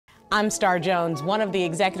I'm Star Jones, one of the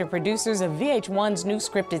executive producers of VH1's new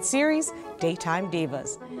scripted series, Daytime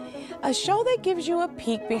Divas, a show that gives you a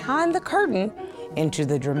peek behind the curtain into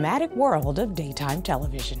the dramatic world of daytime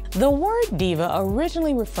television. The word diva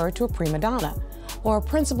originally referred to a prima donna, or a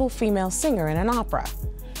principal female singer in an opera.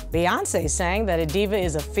 Beyonce sang that a diva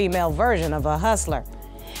is a female version of a hustler.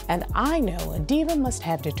 And I know a diva must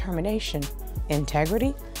have determination,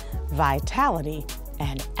 integrity, vitality,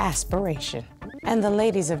 and aspiration. And the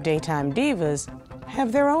ladies of Daytime Divas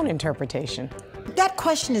have their own interpretation. That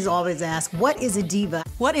question is always asked, what is a diva?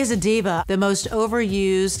 What is a diva? The most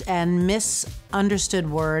overused and misunderstood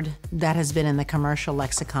word that has been in the commercial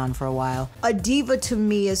lexicon for a while. A diva to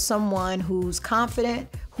me is someone who's confident,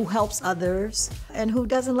 who helps others, and who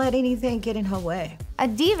doesn't let anything get in her way. A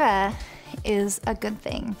diva is a good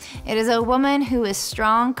thing. It is a woman who is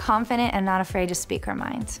strong, confident, and not afraid to speak her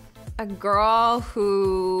mind. A girl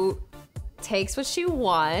who takes what she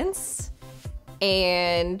wants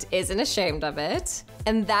and isn't ashamed of it.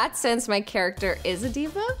 In that sense, my character is a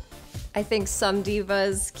diva. I think some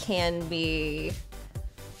divas can be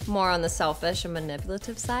more on the selfish and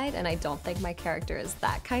manipulative side, and I don't think my character is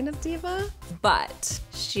that kind of diva, but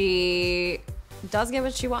she does get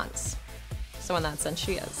what she wants. So in that sense,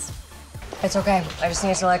 she is. It's okay, I just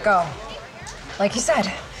need to let go. Like you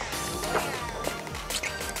said.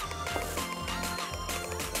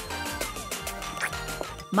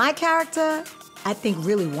 My character, I think,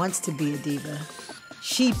 really wants to be a diva.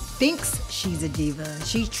 She thinks she's a diva.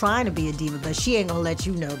 She's trying to be a diva, but she ain't gonna let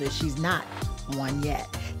you know that she's not one yet.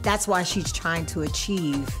 That's why she's trying to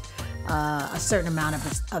achieve a certain amount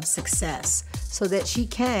of success so that she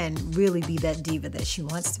can really be that diva that she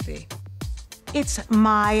wants to be. It's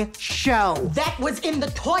my show. That was in the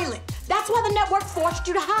toilet. That's why the network forced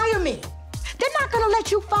you to hire me. They're not gonna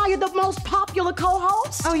let you fire the most popular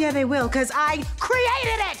co-host. Oh yeah, they will, because I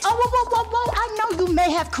created it! Oh, whoa, whoa, whoa, whoa. I know you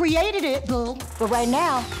may have created it, boo, but right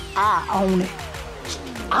now, I own it.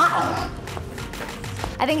 I own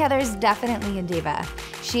it. I think Heather's definitely a diva.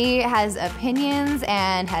 She has opinions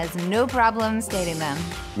and has no problem stating them.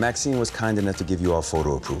 Maxine was kind enough to give you all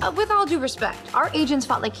photo approval. With all due respect, our agents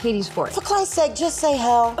fought like Hades for it. For Christ's sake, just say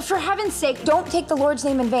hell. For heaven's sake, don't take the Lord's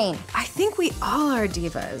name in vain. I think we all are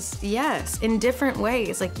divas, yes, in different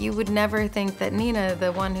ways. Like, you would never think that Nina,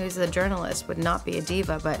 the one who's a journalist, would not be a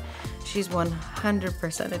diva, but she's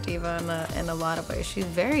 100% a diva in a lot of ways. She's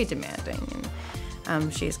very demanding,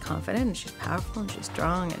 and she's confident, and she's powerful, and she's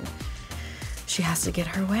strong, and she has to get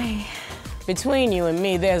her way. Between you and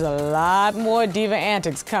me, there's a lot more diva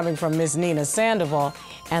antics coming from Miss Nina Sandoval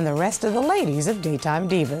and the rest of the ladies of Daytime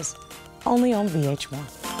Divas, only on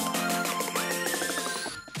VH1.